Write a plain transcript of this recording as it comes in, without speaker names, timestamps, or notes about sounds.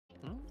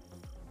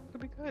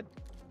Good.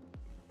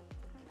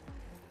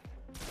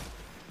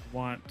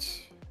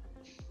 Want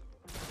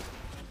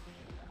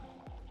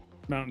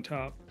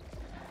mountaintop.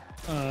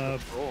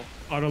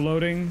 Auto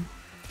loading.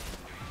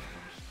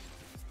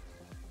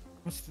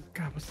 What's the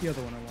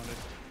other one I wanted?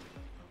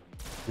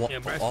 Yeah,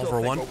 but I all still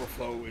for think one.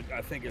 overflow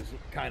I think is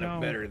kind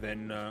of better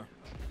than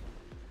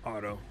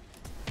auto.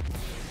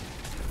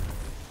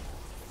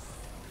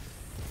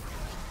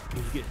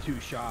 You get 2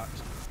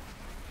 shots.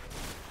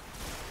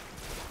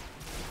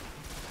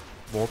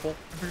 Vorpal? I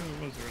forget what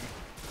it was already.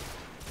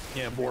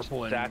 Yeah,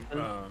 Vorpal and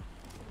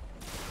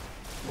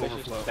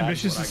overflow.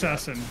 Vicious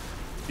Assassin.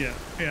 Yeah,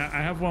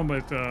 I have one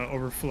with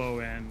overflow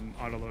and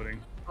auto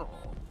loading. Oh.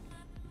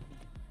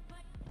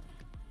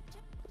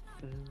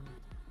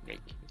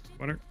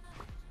 Water.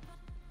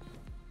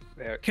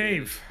 There it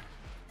Cave. is.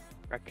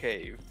 A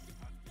cave.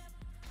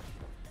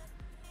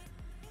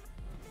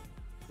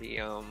 The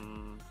Oh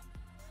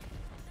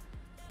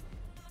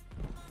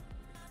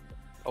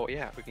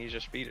yeah, we can use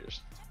your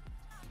speeders.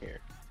 Here.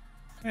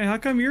 Hey, how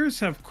come yours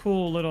have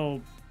cool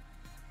little?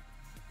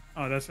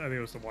 Oh, I think it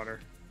was the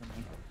water.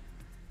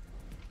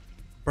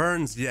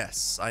 Burns,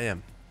 yes, I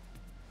am.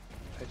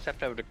 I just have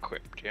to have it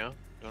equipped, yeah? You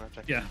don't have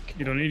to Yeah,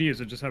 you don't need to use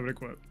it. Just have it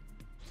equipped.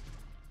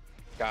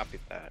 copy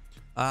that.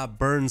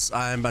 Burns,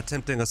 I'm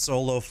attempting a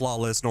solo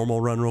flawless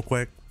normal run real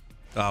quick.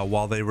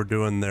 While they were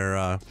doing their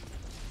And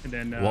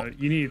then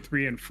you need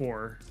 3 and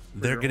 4.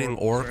 They're getting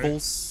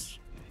oracles, right?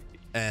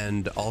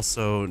 And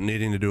also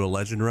needing to do a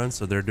legend run,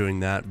 so they're doing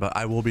that. But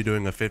I will be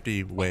doing a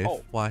 50 wave.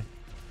 Oh. Why?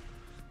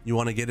 You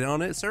want to get in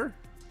on it, sir?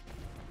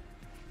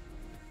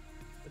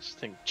 This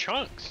thing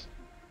chunks.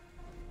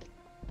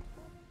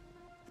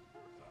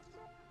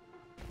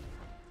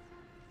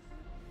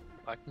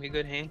 Like me a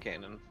good hand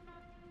cannon.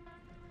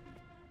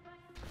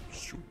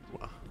 Sure.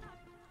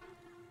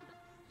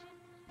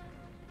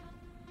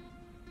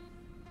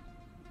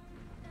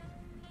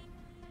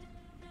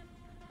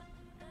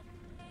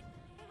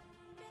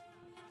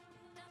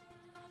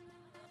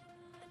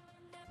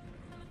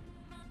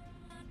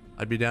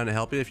 I'd be down to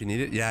help you if you need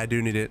it. Yeah, I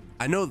do need it.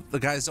 I know the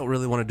guys don't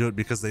really want to do it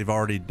because they've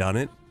already done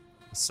it.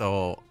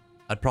 So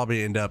I'd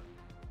probably end up,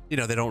 they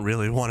don't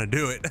really want to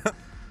do it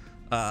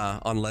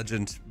on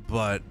Legend.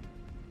 But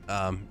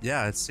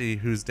yeah, let's see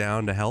who's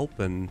down to help,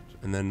 and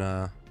then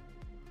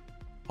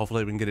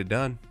hopefully we can get it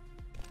done.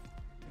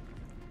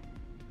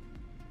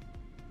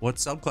 What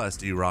subclass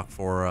do you rock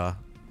for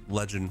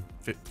Legend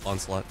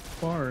Onslaught?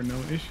 Far no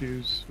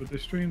issues with the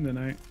stream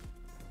tonight.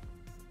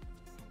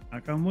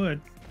 Knock on wood.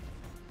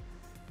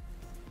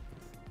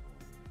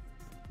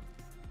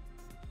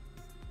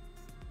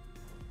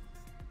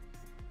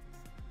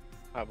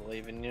 I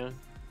believe in you. You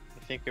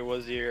think it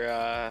was your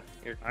I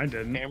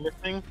didn't. camera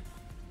thing?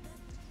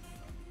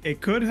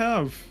 It could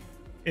have.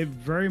 It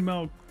very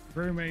may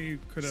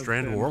could have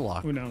Strand been.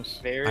 Warlock. Who knows?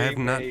 Very I have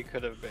not- may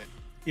could have been.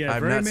 Yeah,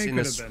 I've very not may seen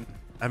could a have been.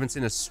 I haven't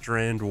seen a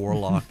Strand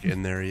Warlock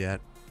in there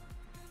yet.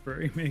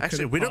 Very may could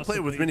Actually, have we don't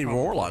play with possibly many come.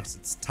 Warlocks.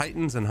 It's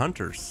Titans and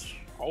Hunters.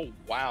 Oh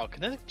wow,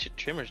 kinetic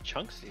trimmers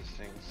chunks these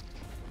things.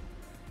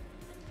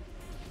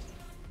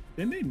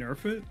 Didn't they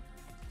nerf it?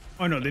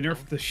 Oh no, they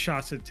nerfed the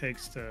shots it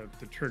takes to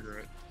trigger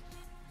it.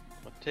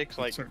 It takes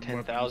like Certain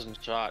 10,000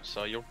 shots,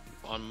 so you'll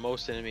on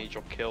most enemies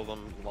you'll kill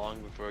them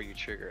long before you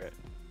trigger it.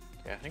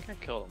 Yeah, I think I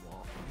killed them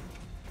all.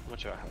 How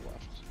much do I have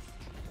left?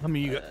 How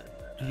many do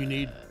you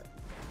need?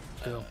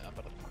 Still. I'm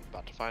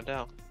about to find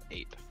out.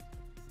 8.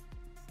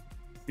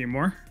 Need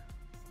more?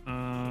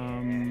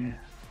 Actually,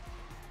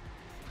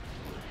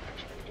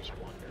 I just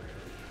wonder.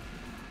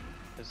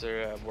 Is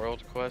there a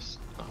world quest?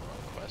 Not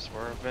world quest,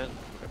 or event,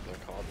 whatever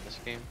they're called in this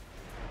game.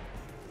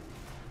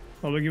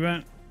 Public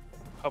event?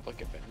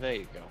 Public event. There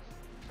you go.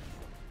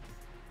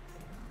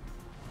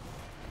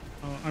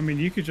 I mean,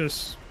 you could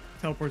just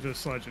teleport to a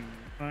sledge and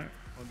well,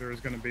 there is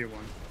going to be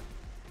one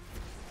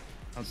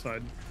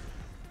outside.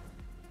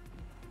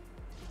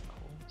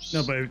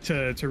 No, but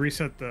to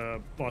reset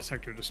the boss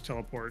sector, just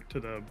teleport to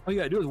the. All you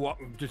gotta do is walk,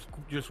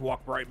 just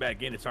walk right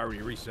back in. It's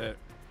already reset.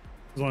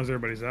 As long as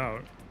everybody's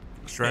out.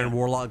 Strand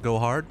Warlock go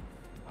hard?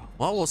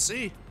 Well, we'll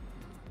see.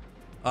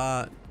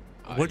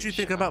 What'd you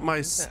think about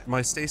my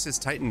Stasis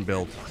Titan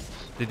build?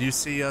 Did you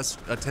see us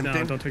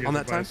attempting don't take on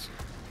that time? advice.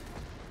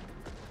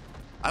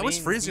 I was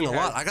freezing a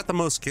lot. I got the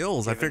most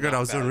kills. I figured I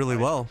was doing really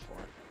well,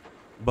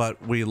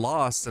 but we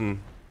lost,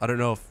 and I don't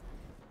know if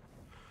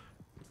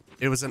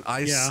it was an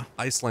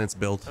ice lance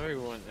build.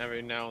 Everyone,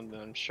 every now and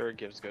then, I'm sure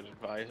gives good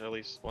advice, at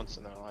least once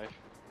in their life.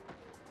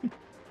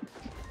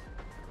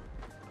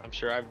 I'm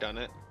sure I've done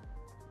it.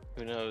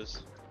 Who knows?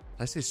 Did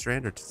I say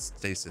Strand or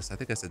Stasis? I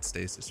think I said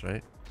Stasis,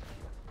 right?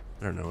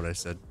 I don't know what I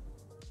said.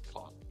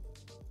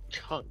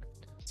 Chunk.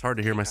 It's hard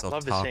to hear myself I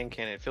love talk this hand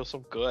cannon. It feels so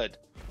good.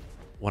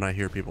 when I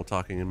hear people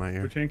talking in my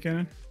ear. Which hand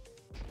cannon?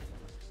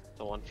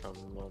 The one from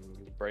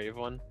the Brave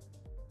one.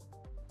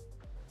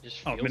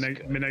 Just Oh, feels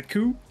good. Midnight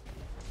Coup?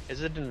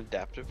 Is it an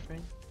adaptive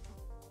thing?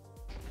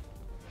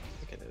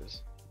 I think it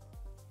is.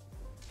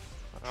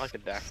 I like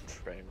adaptive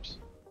frames.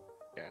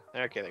 Yeah.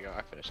 Okay, there you go.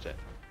 I finished it.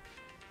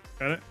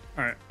 Got it?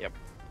 Alright. Yep.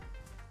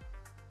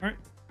 Alright.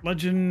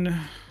 Legend.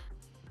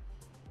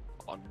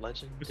 On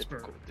legend Whisper.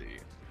 difficulty.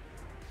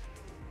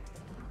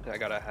 I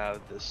gotta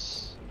have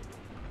this.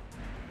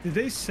 Did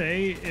they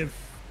say if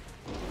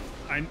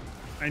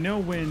I know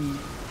when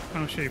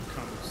Final Shape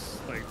comes,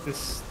 like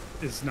this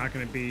is not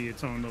going to be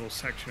its own little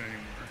section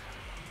anymore.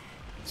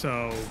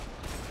 So,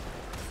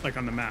 like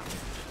on the map,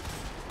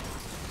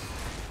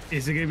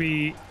 is it going to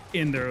be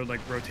in their like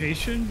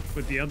rotation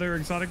with the other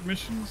exotic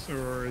missions,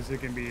 or is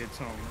it going to be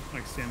its own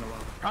like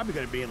standalone? Probably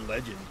going to be in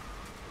Legend.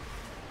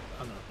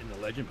 In the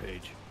Legend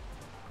page.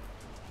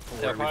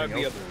 There'll Where probably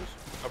everything be else is.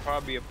 there'll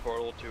probably be a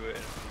portal to it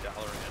in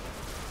Dalaran.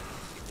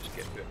 You can just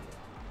get to it.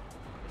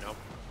 You know?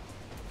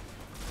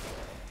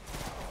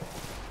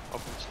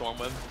 Open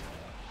Stormwind.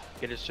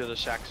 Get us to the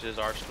Sax's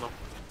arsenal.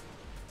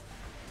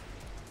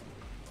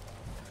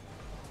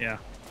 Yeah.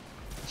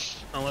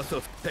 Unless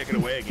they'll take it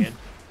away again.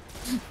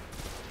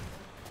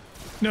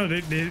 No,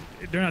 they're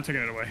not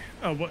taking it away.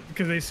 Oh, what?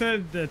 Because they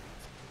said that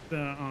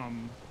the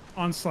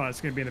Onslaught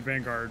is going to be in the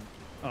Vanguard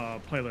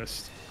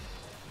playlist.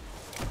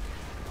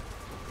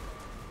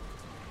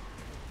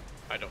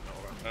 I don't know.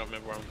 I don't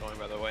remember where I'm going,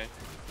 by the way.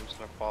 I'm just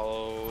gonna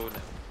follow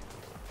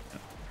now.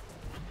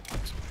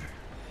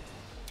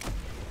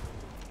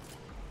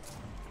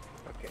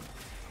 Okay.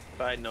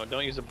 Side note,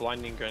 don't use a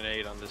blinding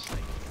grenade on this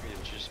thing. You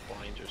just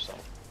blind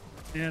yourself.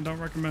 Yeah, don't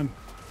recommend.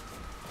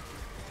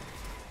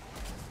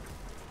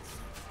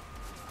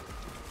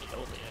 Kill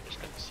me, I just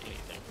couldn't see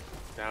anything.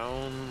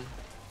 Down.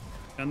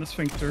 Down the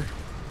sphincter.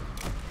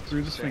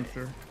 Through the Say.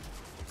 sphincter.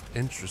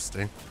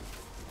 Interesting.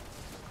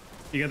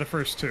 You got the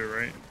first two,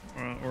 right?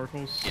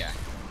 Oracles? Yeah.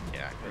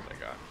 Yeah, because I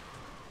got.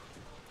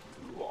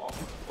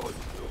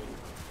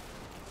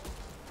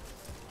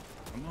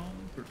 Come on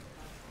through.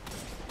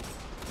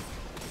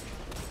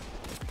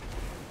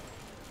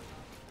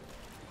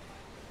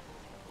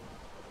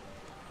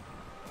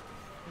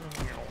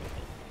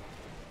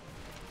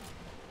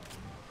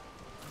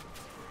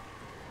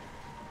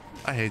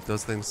 I hate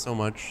those things so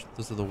much.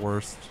 Those are the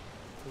worst.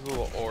 Those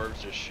little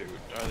orbs just shoot.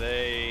 Are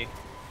they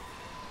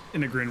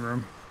In the green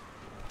room.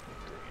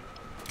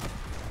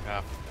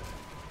 green?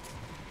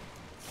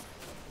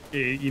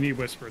 Yeah. You need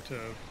Whisper to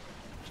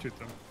shoot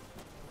them.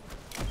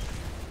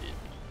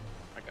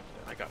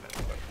 I got it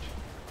equipped.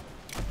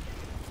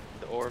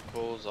 The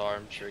oracles are,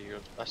 I'm sure you.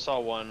 I saw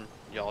one,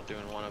 y'all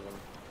doing one of them.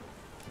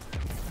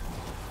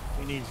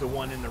 He needs the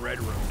one in the red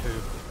room too.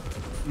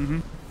 Mm-hmm.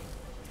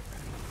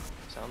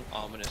 Sounds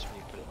ominous when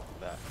you put it like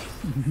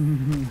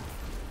that.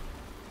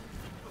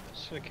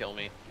 It's gonna kill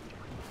me.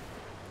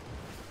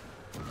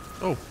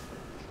 Oh,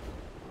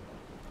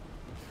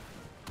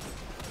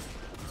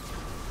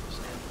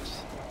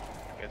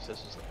 I guess this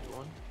is the new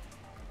one.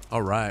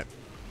 all right.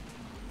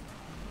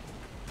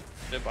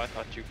 Dib, I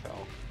thought you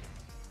fell.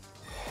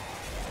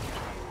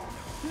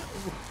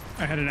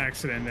 I had an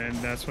accident, and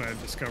that's when I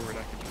discovered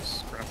I could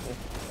just grapple.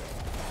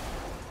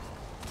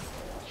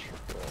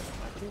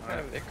 I do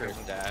have Icarus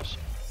Dash.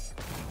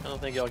 I don't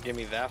think y'all give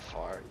me that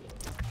far.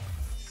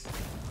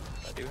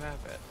 I do have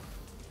it.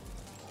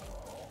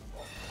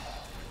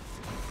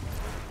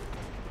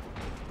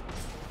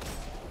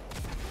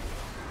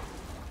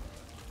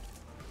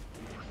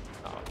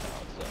 Oh,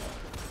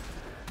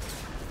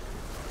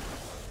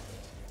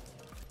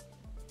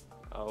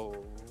 no, oh.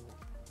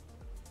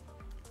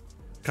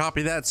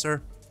 Copy that,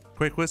 sir.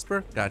 Quick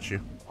whisper. Got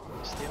you.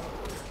 It's the other.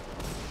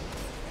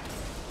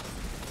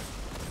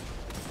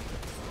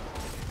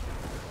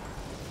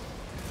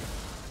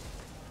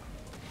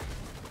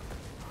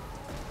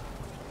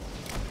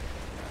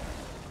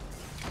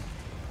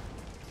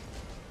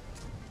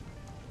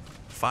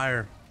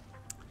 Fire.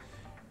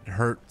 It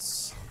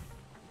hurts.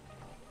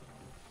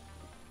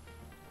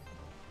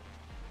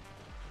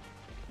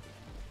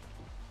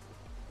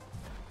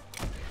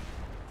 Think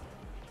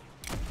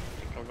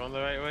I'm going the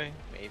right way?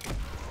 Maybe.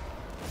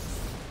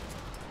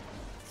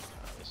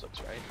 This looks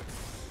right.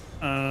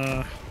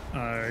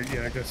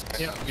 Yeah, I guess.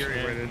 Yeah, you're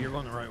rated. you're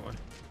going the right way.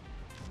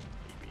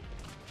 Maybe.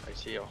 I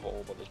see a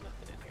hole, but there's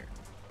nothing in here.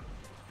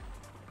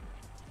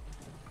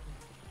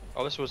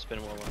 Oh, this was been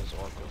where one of those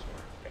oracles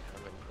were. Okay,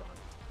 I'm gonna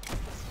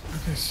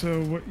run. Okay,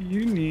 so what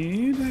you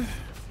need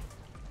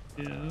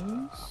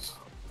is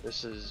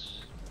This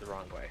is the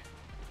wrong way.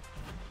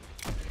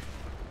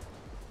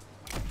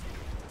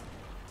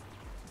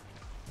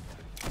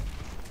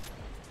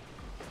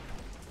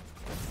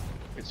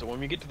 Okay, so when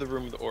we get to the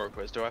room with the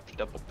oracles, do I have to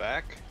double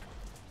back?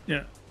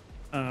 yeah.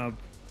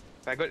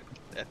 If I go,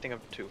 I think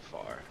I'm too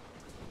far.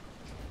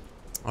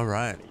 All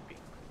right. Maybe.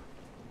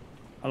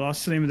 I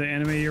lost the name of the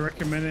anime you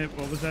recommended.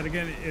 What was that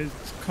again?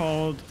 It's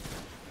called,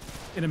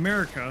 in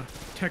America,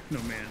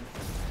 Technoman.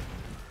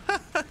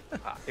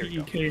 Ah, here we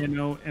go.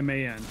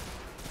 Teknoman.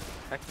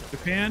 Techno.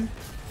 Japan,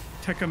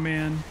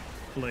 Tekkaman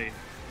Blade.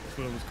 That's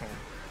what it was called.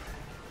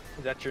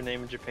 Is that your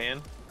name in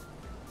Japan?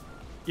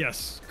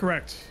 Yes,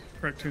 correct.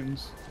 Correct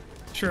tunes.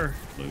 Sure,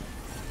 Luke.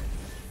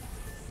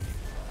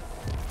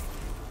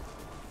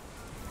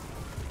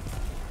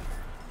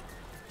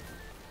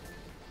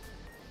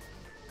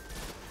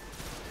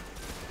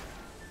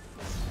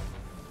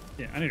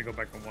 Yeah, I need to go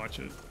back and watch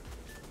it.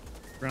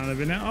 Round of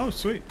it now. Oh,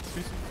 sweet.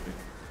 Sweet, sweet, sweet.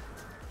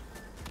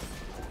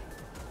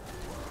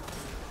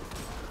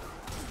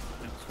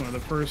 One of the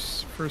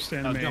first Now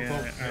anime jump I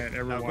over. had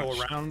ever Now watched.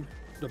 go around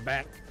the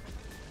back.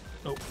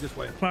 Oh, this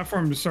way.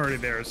 Platform is already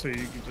there, so you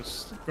can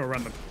just go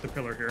around the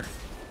pillar here.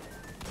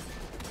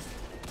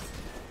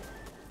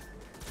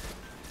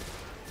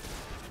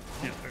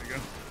 Yeah, there you go.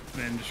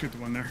 And then just shoot the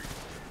one there.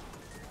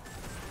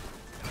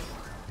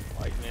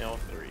 Light nail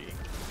 3.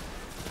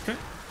 Okay,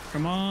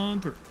 come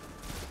on through.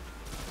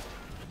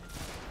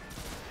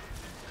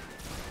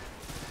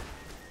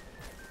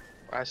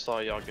 I saw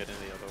y'all get in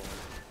the other one.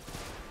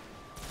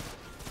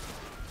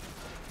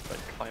 But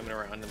climbing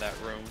around in that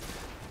room.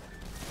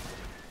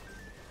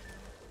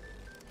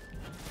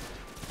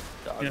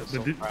 Dog Yeah, is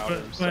so proud of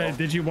but himself.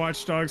 did you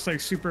watch Dog's like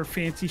super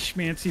fancy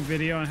schmancy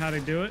video on how to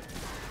do it?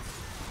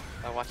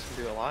 I watched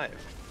him do it live.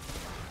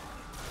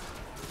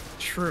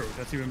 True,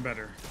 that's even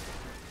better.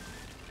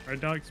 Our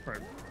Dog's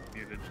probably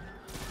muted.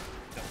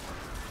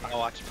 I'll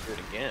watch him do it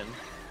again.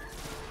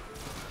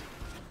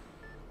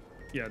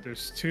 Yeah,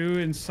 there's 2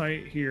 in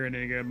sight here, and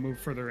then you gotta move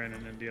further in,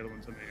 and then the other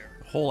one's in the air.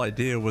 The whole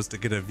idea was to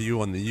get a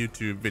view on the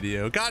YouTube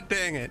video. God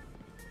dang it.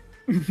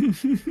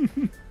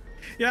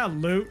 Yeah,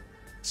 loot.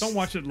 Don't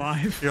watch it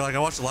live. You're like, I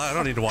watched it live. I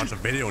don't need to watch a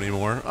video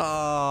anymore.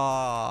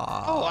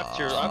 I'll watch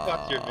your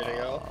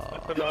video. I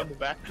put it on the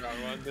background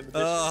while I'm in the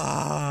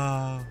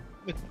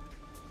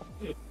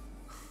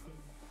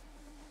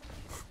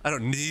I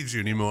don't need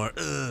you anymore.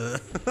 It's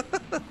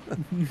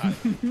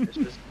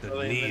just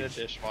filling in the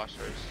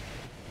dishwashers.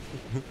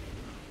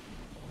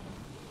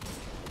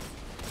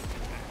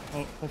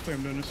 Hopefully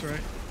I'm doing this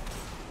right.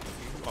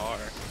 You are.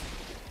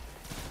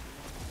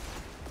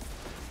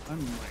 I'm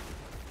like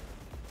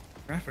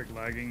graphic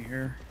lagging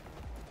here.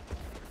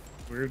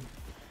 Weird.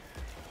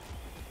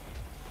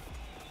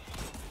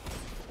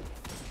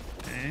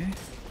 Okay.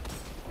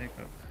 Take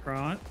a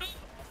across.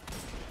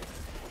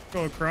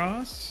 Go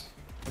across.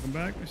 Welcome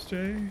back, Miss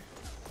J.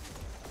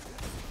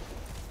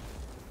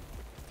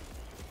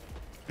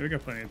 Yeah, we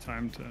got plenty of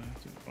time to do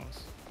the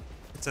boss.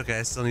 It's okay.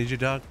 I still need you,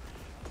 dog.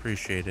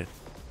 Appreciate it.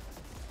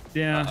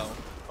 Yeah.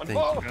 Uh-oh. Thank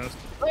Oh, Yes.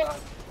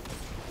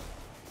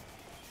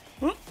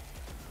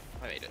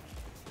 I made it.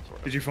 Sort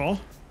of. Did you fall?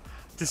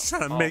 Just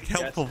trying to Oh, make yes,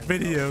 helpful I know.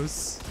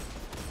 videos.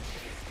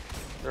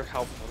 They're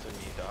helpful to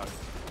me, dog.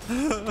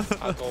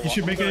 You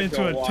should make it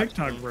into a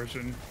TikTok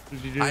version. version.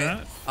 Did you do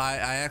that? I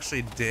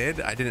actually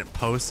did. I didn't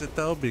post it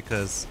though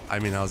because I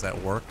mean I was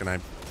at work and I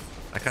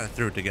kind of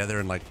threw it together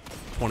in like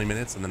 20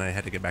 minutes and then I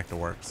had to get back to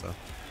work. So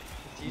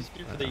It's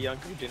easier for the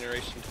younger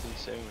generation to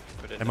consume if you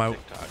put it in and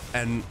TikTok.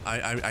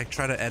 I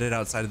try to edit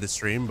outside of the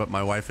stream, but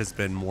my wife has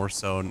been more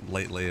so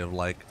lately of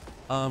like,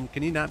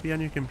 can you not be on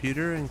your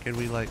computer and can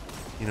we like,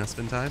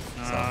 spend time?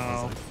 So,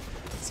 I was like,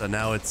 so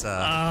now it's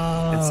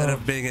instead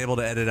of being able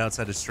to edit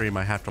outside the stream,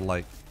 I have to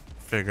like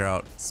figure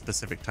out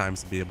specific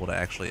times to be able to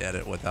actually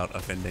edit without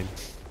offending.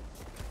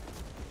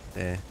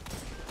 Yeah.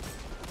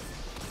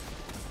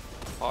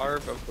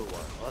 Harv of the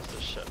World. That's the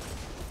shit.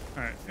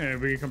 Alright, yeah,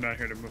 we can come down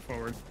here to move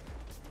forward.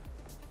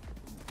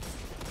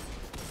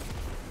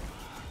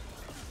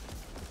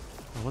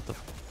 Oh, what the?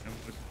 I'm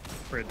just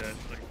afraid that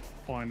like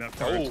falling that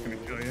far is gonna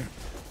kill you.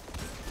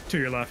 To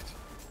your left.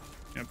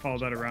 Yeah, follow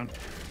that around.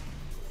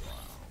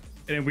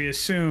 And we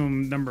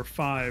assume number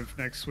 5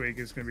 next week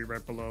is gonna be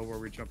right below where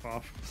we jump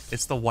off.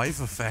 It's the wife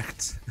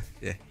effect.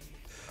 Yeah.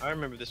 I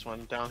remember this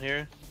one down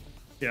here.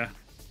 Yeah.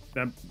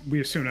 That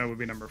we assume that would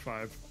be number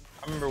 5.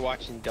 I remember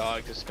watching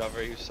Dog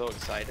discover. He was so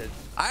excited.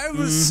 I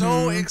was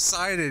so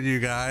excited, you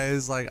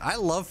guys. Like, I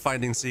love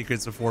finding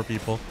secrets before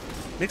people.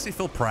 Makes me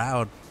feel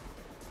proud.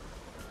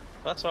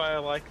 That's why I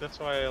like. That's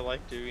why I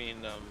like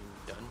doing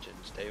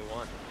dungeons day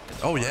one. It's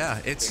Oh fun yeah,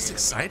 it's figuring just them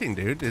out. exciting,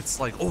 dude. It's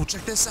like, oh,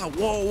 check this out.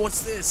 Whoa,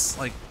 what's this?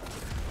 Like,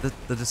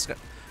 the discuss.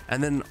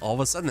 And then all of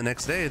a sudden, the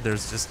next day,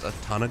 there's just a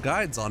ton of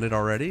guides on it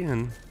already,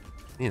 and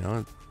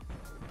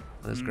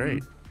that's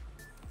great.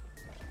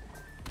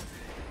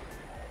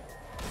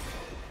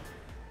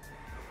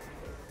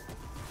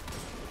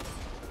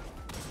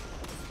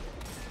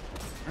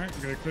 Alright,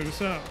 we're gonna clear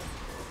this out.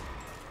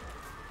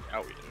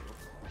 Yeah, we do.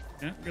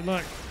 Yeah, good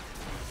luck.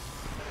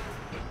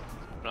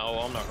 No,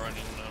 I'm not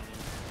running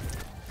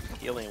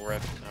healing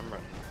rift. I'm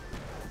running.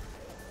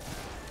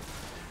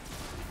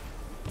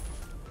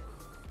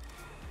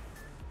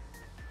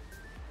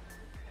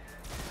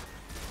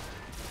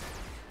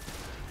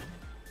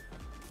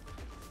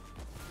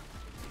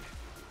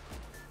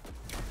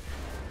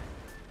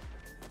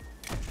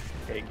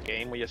 Okay,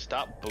 game, will you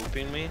stop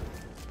booping me,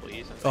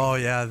 please? Oh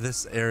yeah,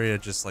 this area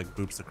just like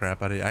boops the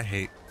crap out of you. I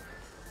hate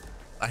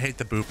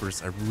the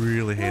boopers. I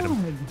really hate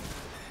them.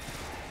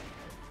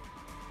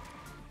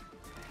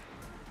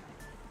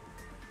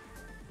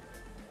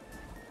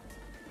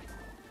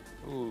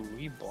 Ooh,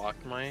 he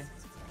blocked my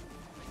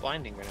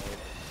blinding grenade.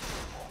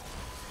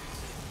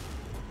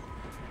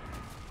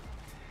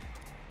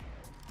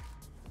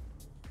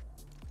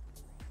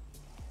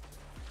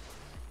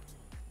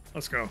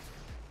 Let's go.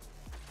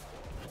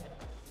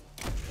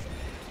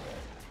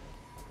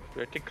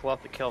 Do I take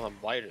Club to kill him?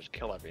 Blight just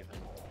kill everything.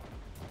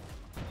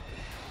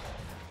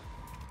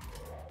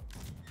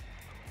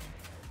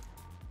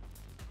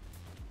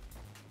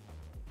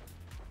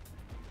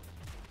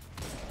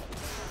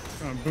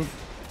 Boop.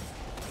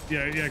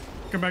 Yeah, yeah.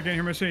 Come back in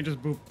here, Machine.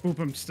 Just boop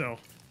him still.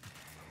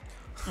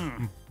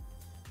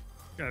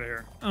 Get out of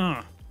here.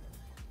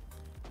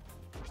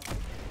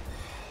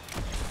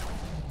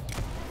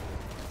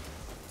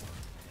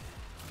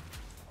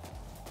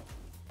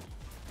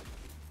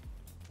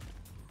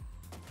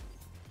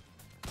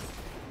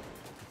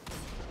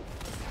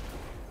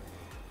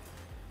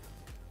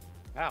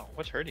 Ow,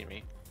 what's hurting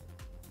me?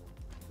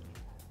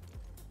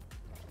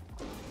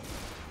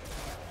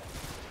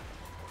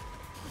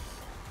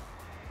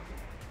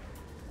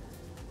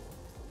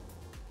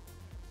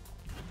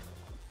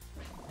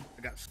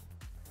 I got.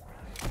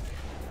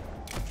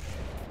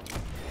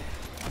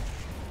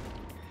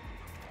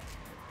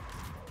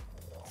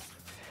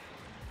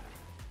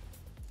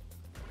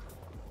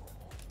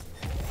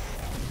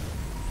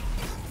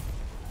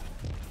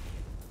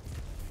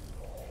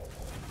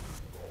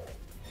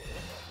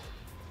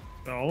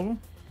 All of them?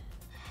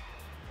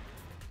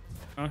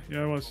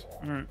 Yeah, it was.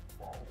 All right.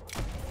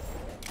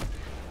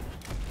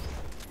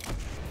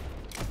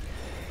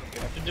 Do I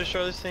have to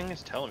destroy this thing?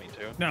 It's telling me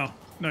to. No,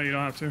 no, you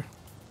don't have to.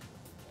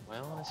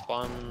 Well, I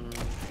spawn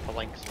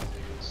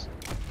phalanxes.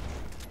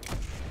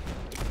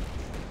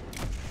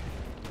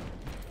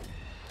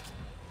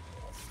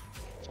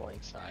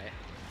 Phalanx eye.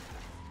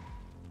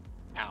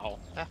 Ow,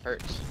 that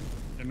hurts.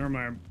 Yeah,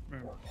 normally I'm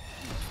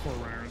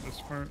forerunner at this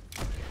part.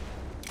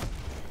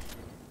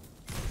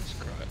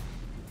 Screw it.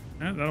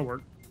 Yeah, that'll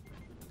work.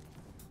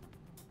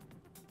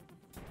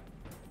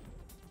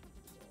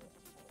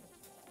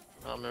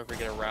 I'll never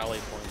get a rally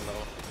point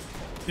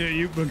though.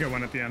 Yeah, we'll get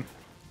one at the end.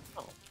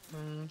 Oh,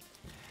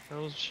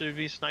 those should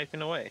be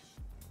sniping away.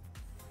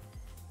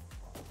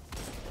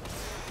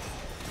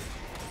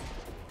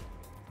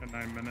 At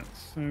 9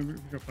 minutes.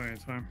 We've got plenty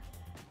of time.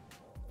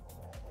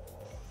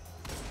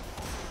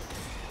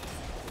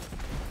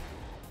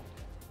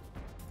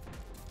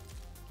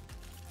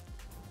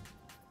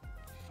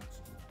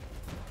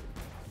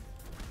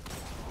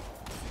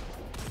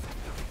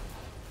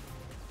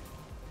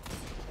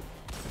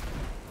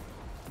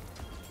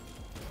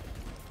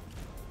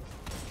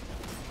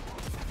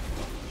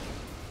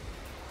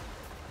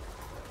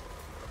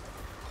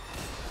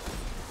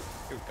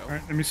 Here we go. All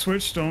right, let me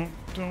switch. Don't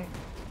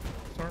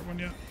start one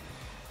yet.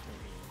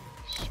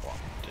 Swap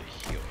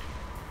to heal.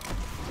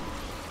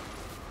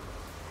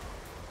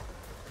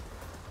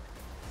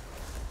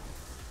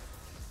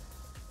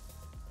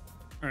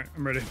 All right,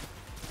 I'm ready.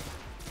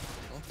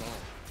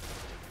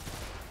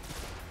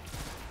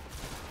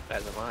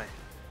 As am I.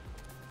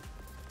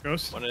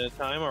 Ghost. One at a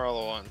time or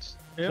all at once?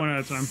 One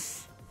at a time.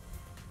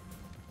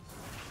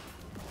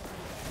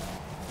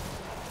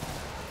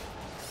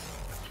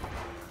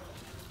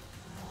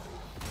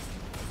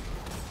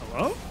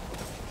 Hello?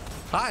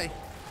 Hi.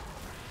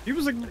 He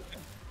was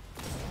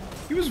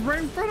right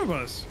in front of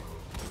us.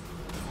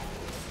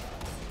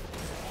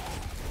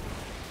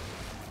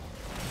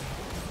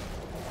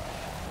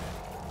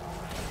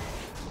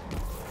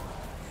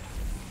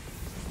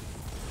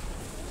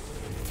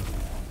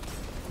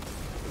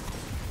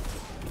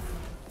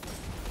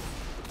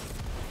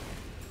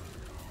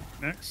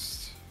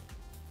 Next.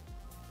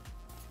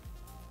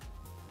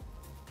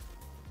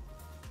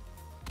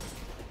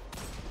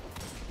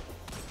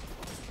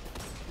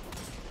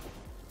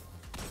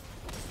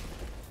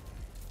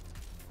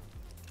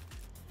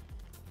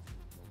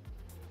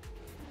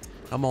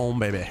 Come on,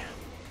 baby.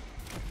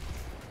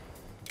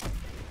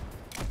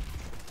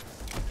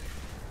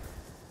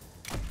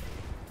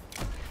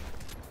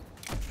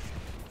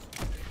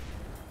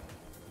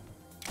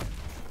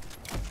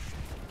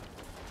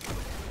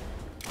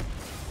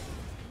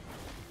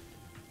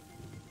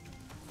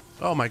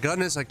 Oh my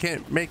goodness, I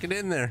can't make it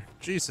in there.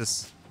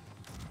 Jesus.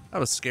 That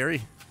was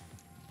scary.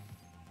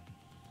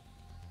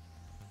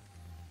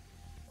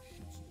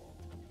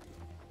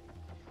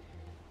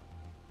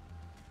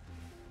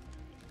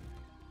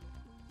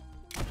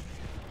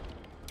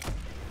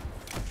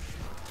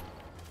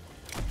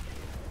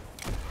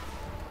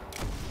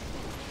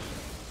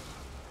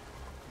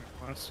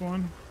 Last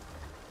one.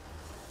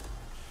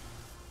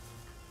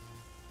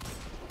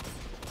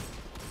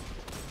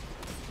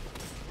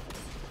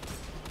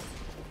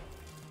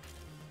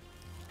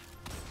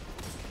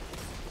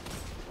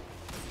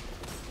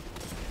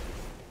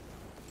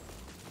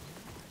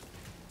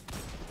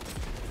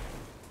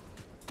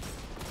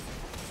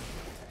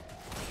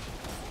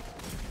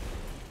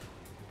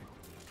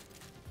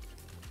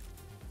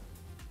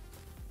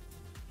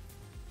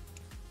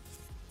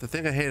 The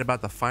thing I hate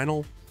about the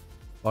final,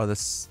 or the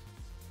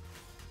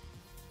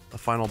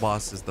final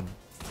boss, is the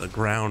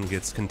ground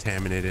gets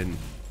contaminated.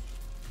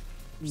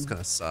 Just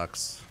kind of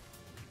sucks.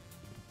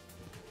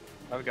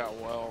 I've got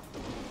well.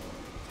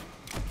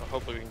 Well,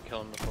 hopefully we can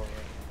kill him before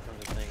from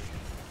the thing.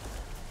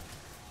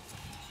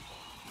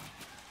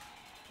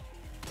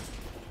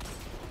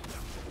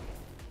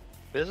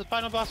 Is this the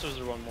final boss or is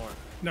there one more?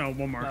 No,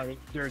 one more. No,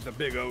 there's a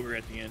big ogre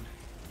at the end.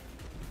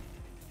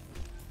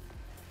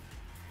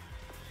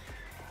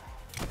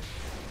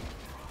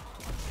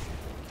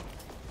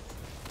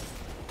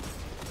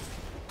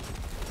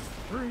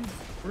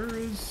 Where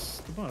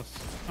is the boss?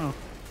 Oh.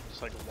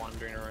 Just like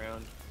wandering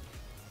around.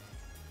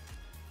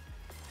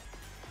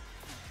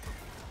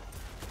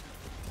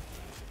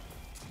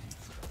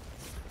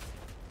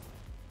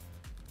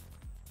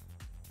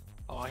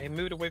 Oh, I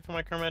moved away from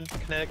my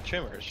kinetic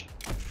trimmers.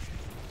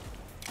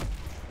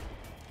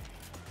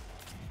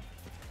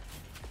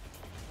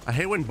 I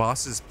hate when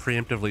bosses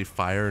preemptively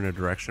fire in a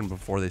direction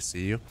before they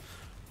see you.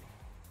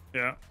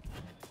 Yeah.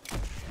 Okay.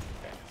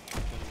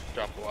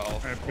 Drop a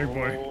well. Alright, big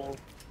boy. Oh,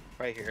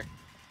 right here.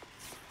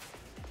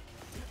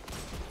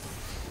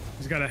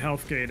 He's got a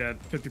health gate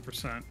at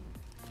 50%.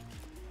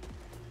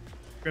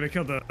 Gotta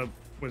kill the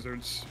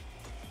wizards.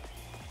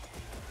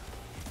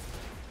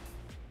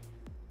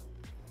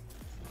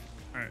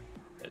 Alright.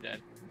 They're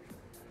dead.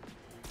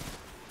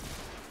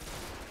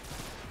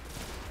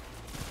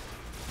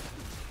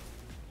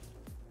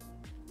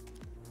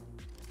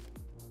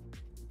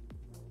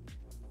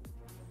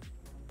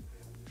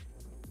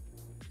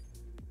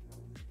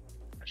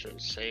 I should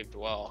have saved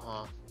well,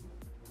 huh?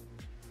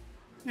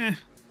 Eh.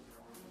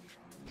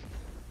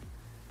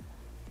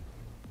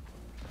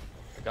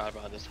 Forgot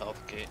about this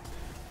health gate.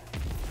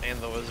 And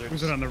the wizards.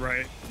 Wizard on the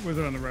right.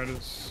 Wizard on the right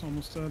is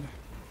almost dead.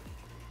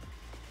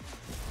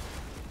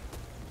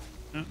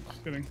 No,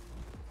 just kidding.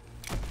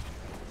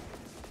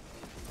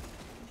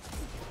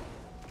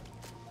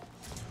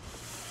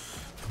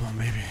 Come on,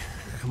 baby.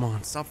 Come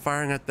on, stop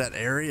firing at that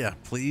area,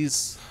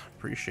 please.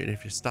 Appreciate it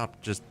if you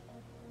stop just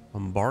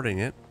bombarding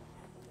it.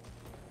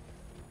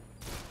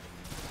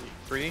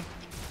 Free?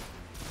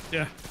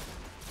 Yeah.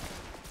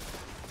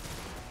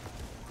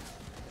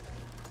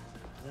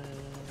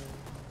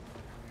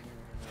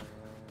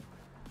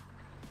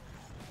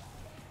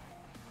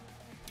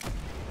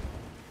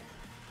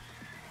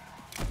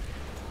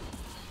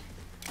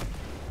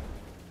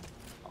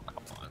 Oh,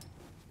 come on.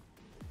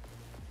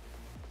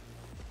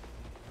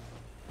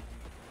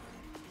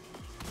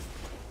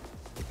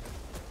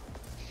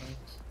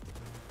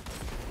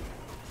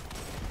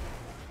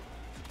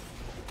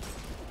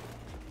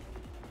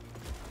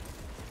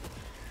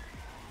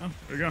 Oh,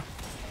 there you go.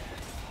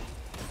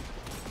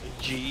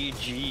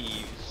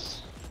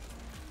 GG's.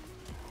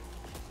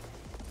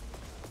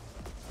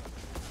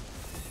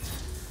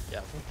 Yeah,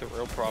 I think the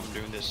real problem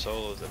doing this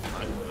solo is the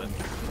time limit.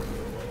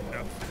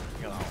 Yeah.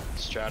 You know,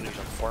 strategy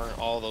to burn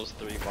all those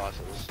 3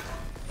 bosses.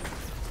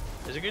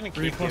 Is it gonna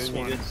 3 keep plus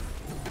giving me 1. this? Is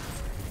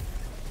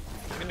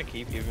it gonna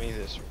keep giving me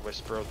this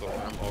Whisper of the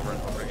Worm over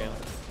and over again?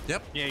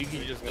 Yep. Yeah, you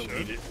can just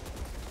delete it.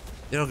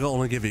 It'll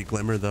only give you a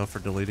glimmer though for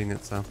deleting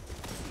it, so.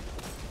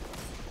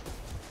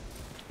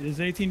 It is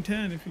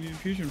 1810 if you need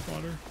fusion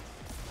fodder.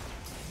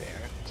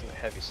 There, it's in the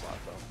heavy slot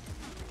though.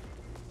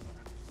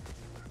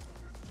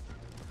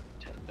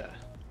 10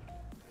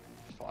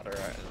 fodder, I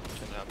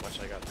don't know how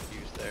much I got to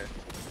use there.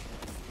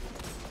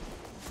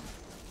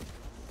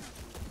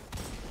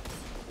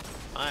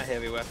 My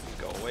heavy weapons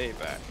go way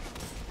back.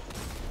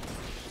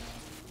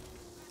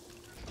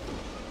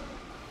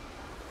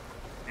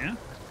 Yeah?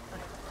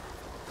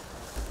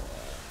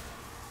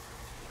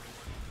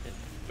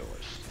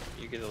 Endorse.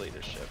 You get the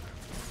leadership.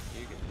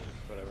 You get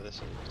whatever this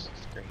is.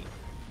 It's green.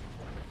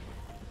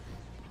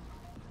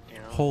 You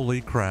know?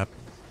 Holy crap.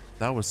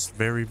 That was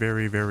very,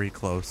 very, very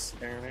close.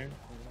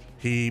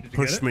 He you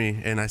pushed get it?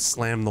 me and I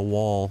slammed the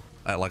wall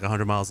at like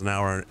 100 miles an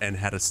hour and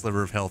had a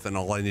sliver of health, and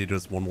all I needed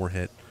was one more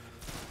hit.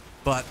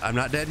 But I'm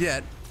not dead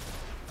yet.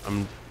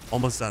 I'm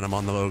almost done. I'm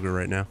on the ogre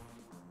right now.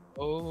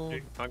 Oh,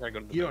 I gotta go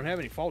to the You don't have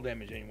any fall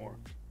damage anymore.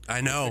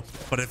 I know,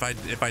 but if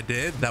I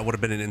did, that would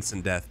have been an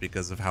instant death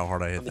because of how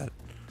hard I hit that.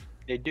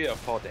 They do have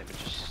fall damage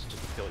just to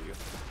kill you.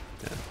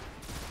 Yeah.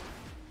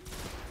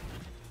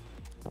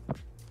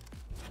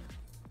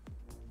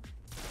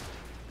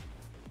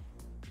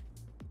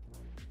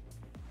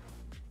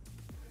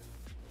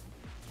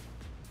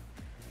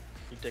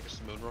 You take a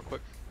spoon real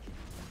quick.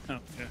 Oh,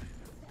 yeah.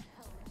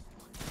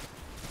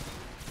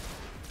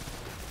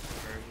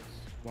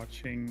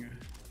 Watching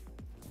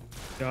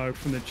dog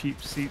from the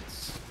cheap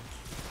seats.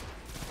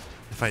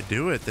 If I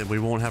do it, then we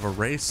won't have a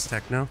race,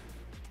 Techno.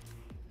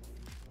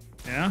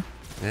 Yeah?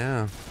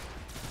 Yeah.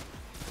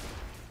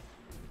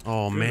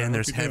 Oh Good, I man, hope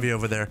there's you do. heavy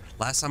over there.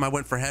 Last time I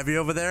went for heavy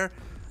over there,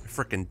 I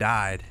freaking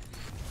died.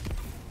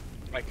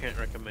 I can't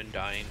recommend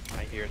dying.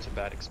 I hear it's a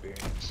bad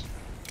experience.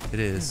 It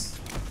is.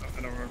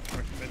 I don't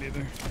recommend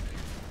either.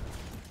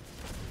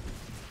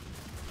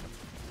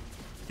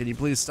 Can you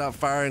please stop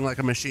firing like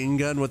a machine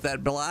gun with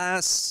that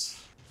blast?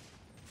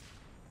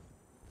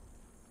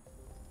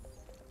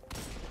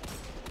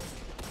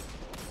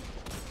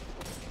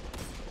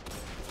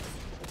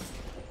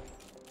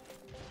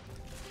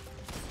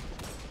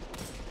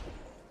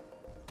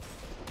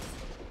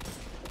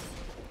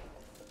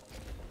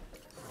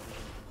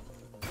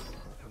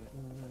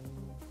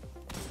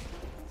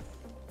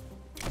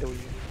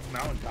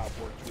 Mountaintop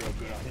works real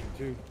good on him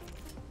too.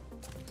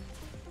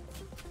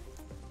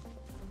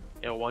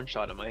 Yeah, one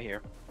shot him, I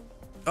hear.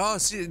 Oh,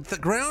 see, the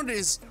ground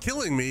is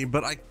killing me,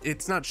 but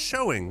it's not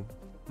showing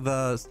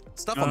the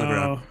stuff on the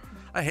ground.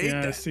 I hate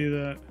yeah, that. I see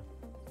that.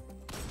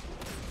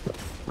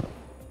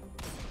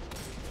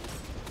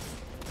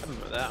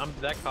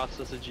 That cost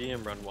us a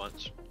GM run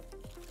once.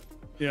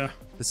 Yeah.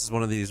 This is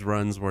one of these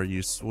runs where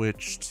you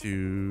switch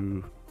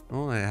to.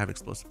 Oh, I have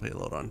explosive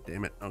payload on.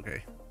 Damn it.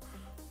 Okay.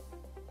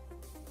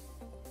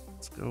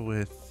 Let's go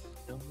with.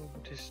 No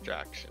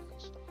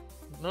distractions.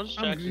 No I'm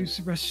gonna distractions. use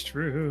the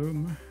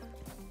restroom.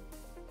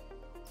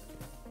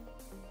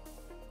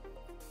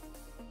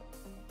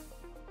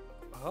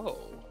 Oh.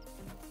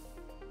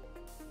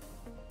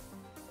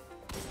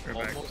 Go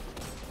back. Almost.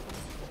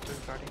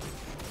 Third party.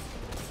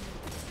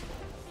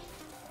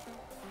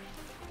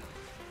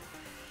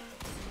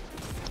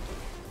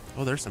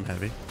 Oh, there's some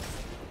heavy.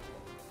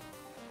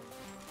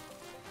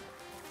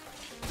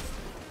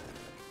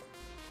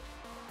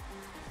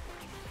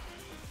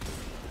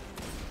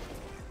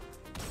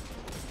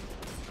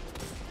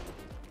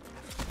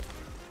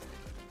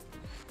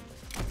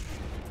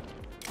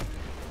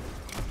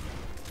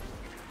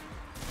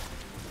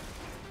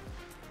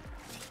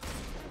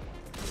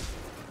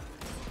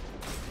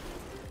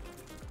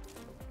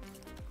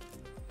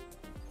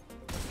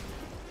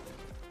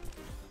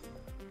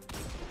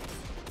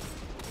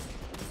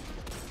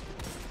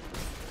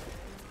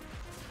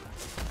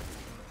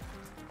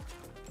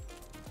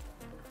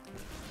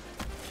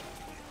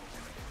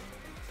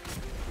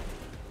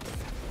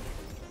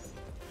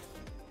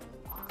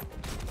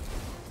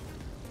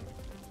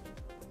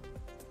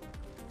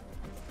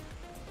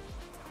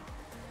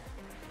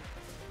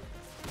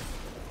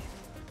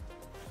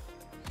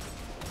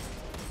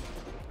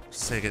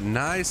 Just take it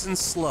nice and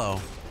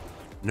slow.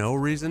 No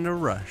reason to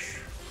rush.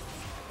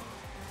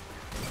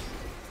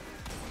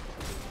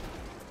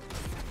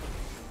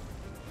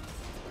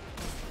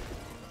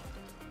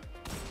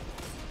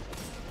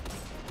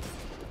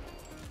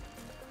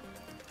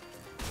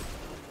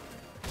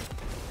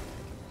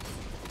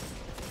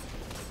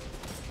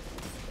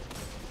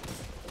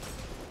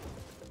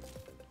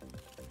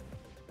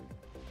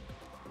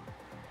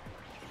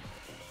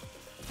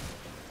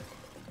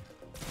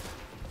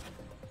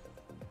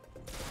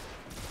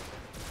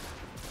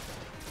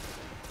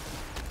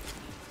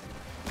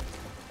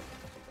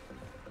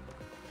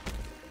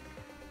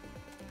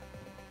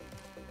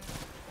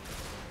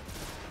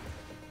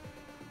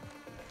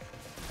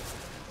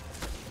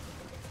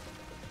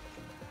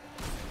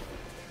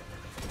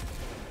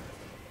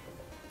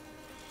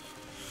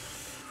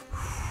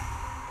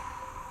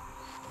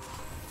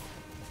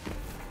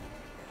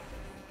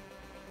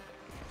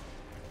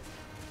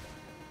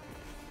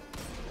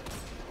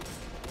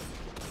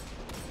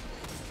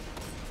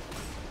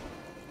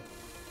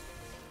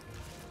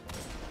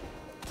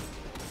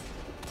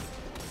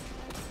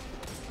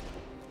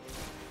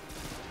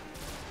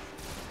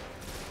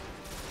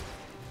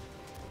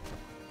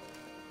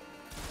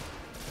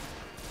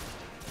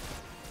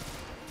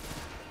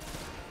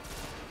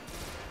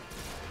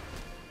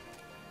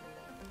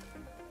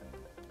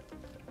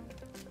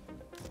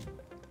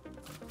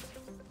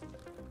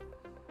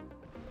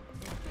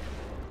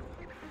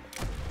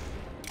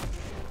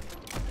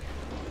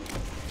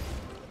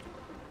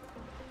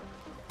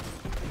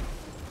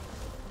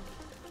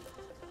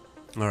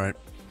 All right.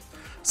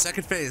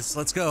 Second phase.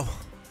 Let's go.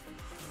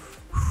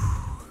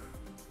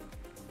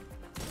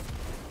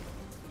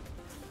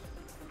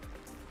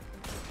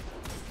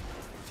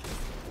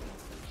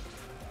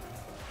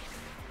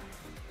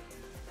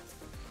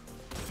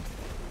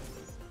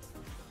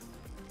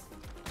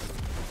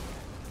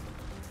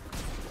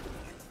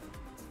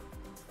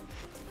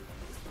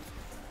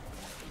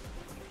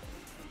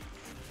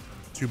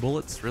 Two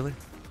bullets, really?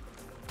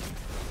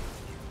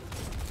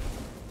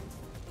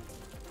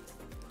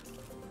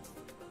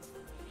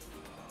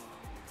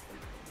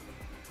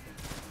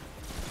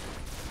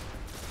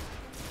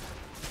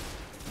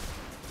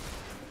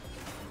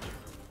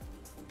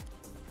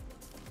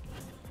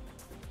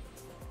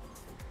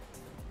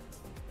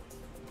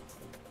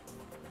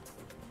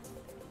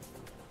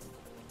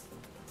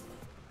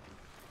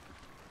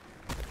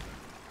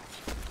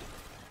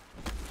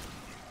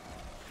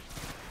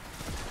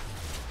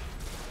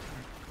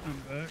 I'm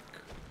back.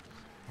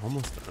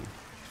 Almost done.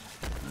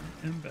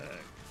 I'm back.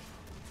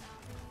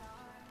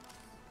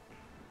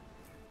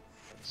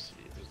 Let's see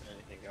if there's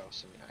anything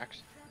else in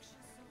action.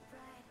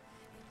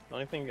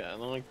 The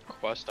only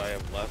quest I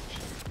have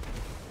left.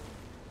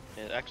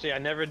 And actually, I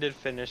never did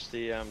finish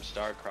the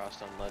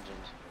Star-Crossed on Legends.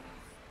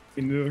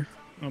 Me neither.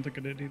 I don't think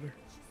I did either.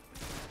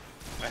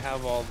 I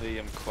have all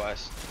the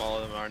quests. All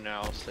of them are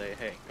now say,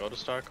 hey, go to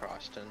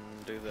Star-Crossed and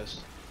do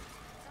this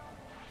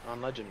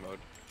on Legend mode.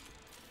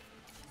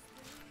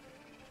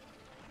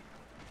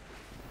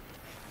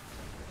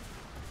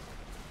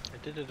 I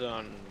did it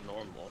on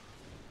normal.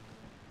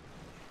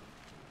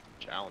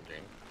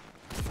 Challenging.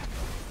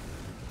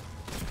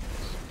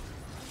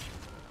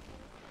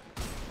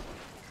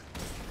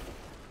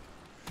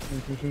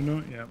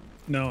 Yeah.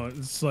 No,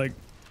 it's like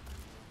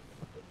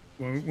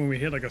when we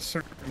hit like a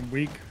certain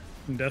week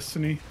in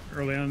Destiny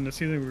early on in the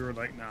season, we were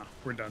like, nah,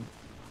 we're done.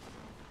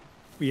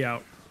 We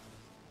out.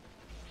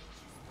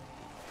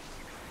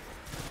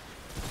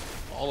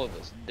 All of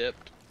us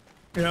dipped.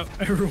 Yeah,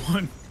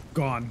 everyone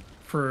gone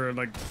for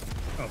like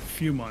a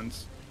few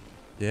months.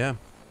 Yeah.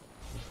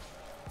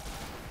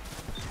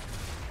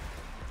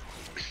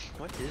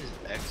 What is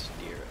X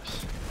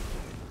Dearest?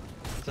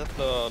 Is that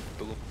the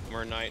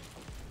Boomer Knight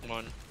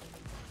one?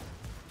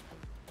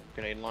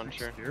 Grenade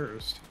launcher?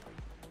 Dearest.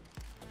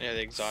 Yeah,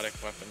 the exotic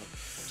weapon.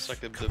 It's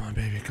like the Come on,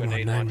 baby. Come on.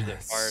 grenade 9 launcher that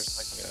minutes.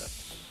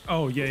 fires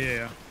Oh, yeah, yeah,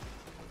 yeah.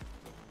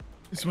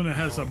 This one that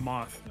has a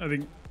moth. I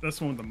think that's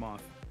the one with the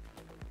moth.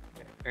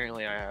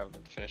 apparently I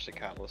haven't finished the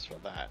catalyst for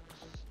that.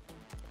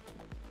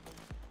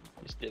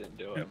 Just didn't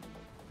do it. Yep.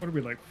 What are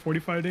we, like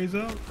 45 days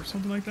out or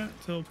something like that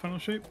till final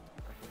shape?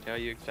 I can tell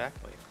you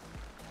exactly.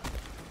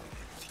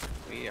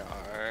 We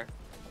are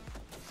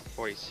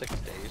 46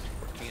 days,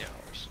 14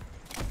 hours.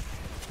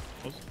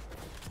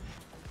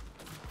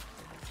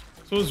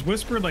 So is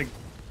Whisper like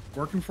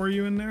working for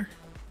you in there?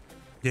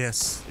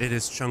 Yes, it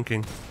is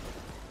chunking.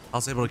 I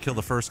was able to kill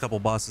the first couple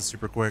bosses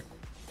super quick.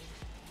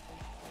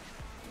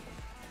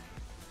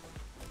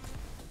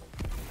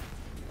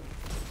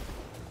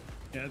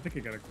 Yeah, I think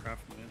I got a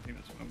craft one. I think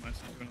that's why my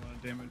son's doing a lot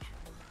of damage.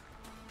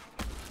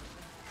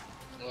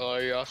 Well,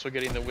 are you also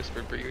getting the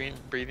whispered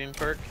breathing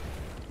perk?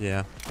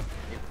 Yeah.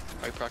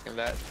 Are you procking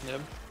that, Nib?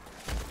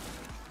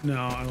 No,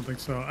 I don't think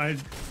so.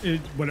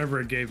 Whatever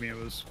it gave me, it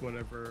was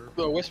whatever.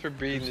 The whispered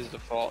breathing is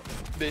default.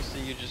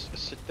 Basically, you just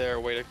sit there,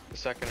 wait a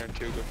second or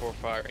two before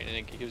firing, and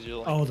it gives you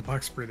like. Oh, the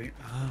box breathing.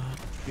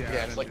 Yeah, I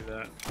it's didn't like do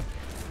that.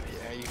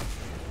 Yeah, you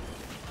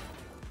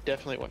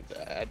definitely want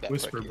to add that.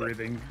 Whisper perk.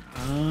 breathing.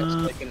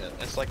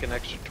 It's like an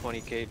extra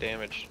 20k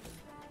damage.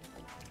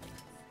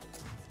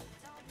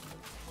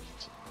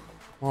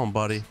 Come on,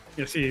 buddy.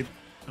 Yeah, see, I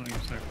don't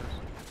use snipers.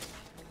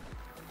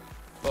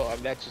 Well, I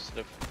mean, that's just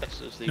the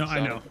No, I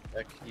exotic know.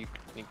 effect. You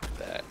think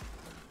that.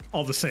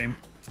 All the same.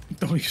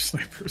 Don't use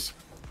snipers.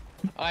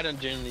 I don't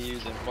generally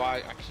use them. Well,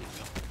 actually,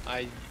 no.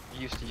 I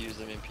used to use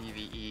them in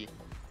PvE,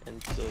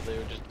 and so they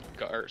were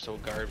just so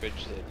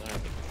garbage that I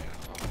don't think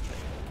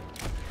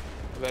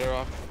I'm better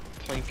off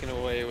plinking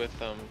away with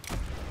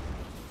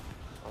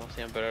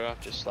honestly, I'm better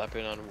off just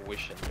slapping on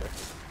Wish Ender.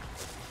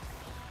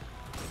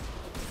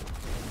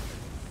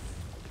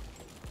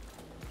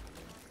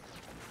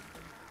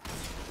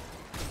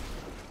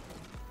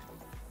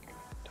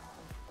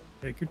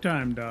 Take your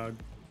time, dog.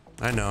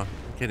 I know. I'm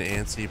getting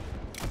antsy.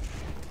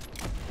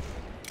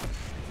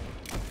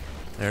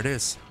 There it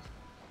is.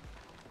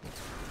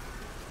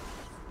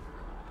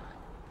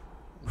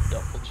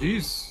 Double G.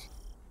 Jeez.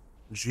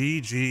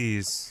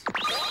 GG's.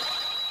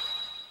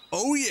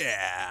 Oh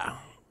yeah.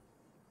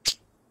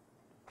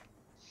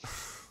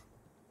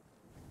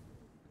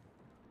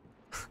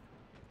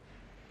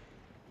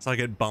 So I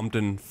get bumped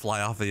and fly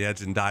off the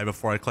edge and die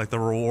before I collect the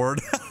reward.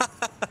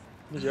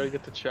 Did you already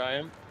get the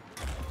triumph?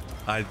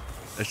 I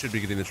should be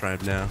getting the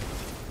triumph now.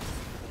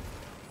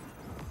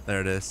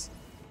 There it is.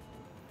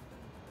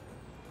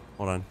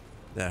 Hold on.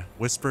 Yeah,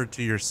 whisper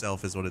to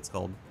yourself is what it's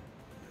called.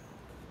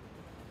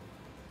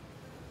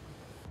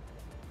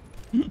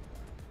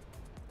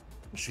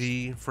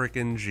 G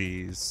freaking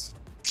G's.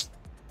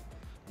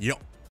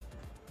 Yup.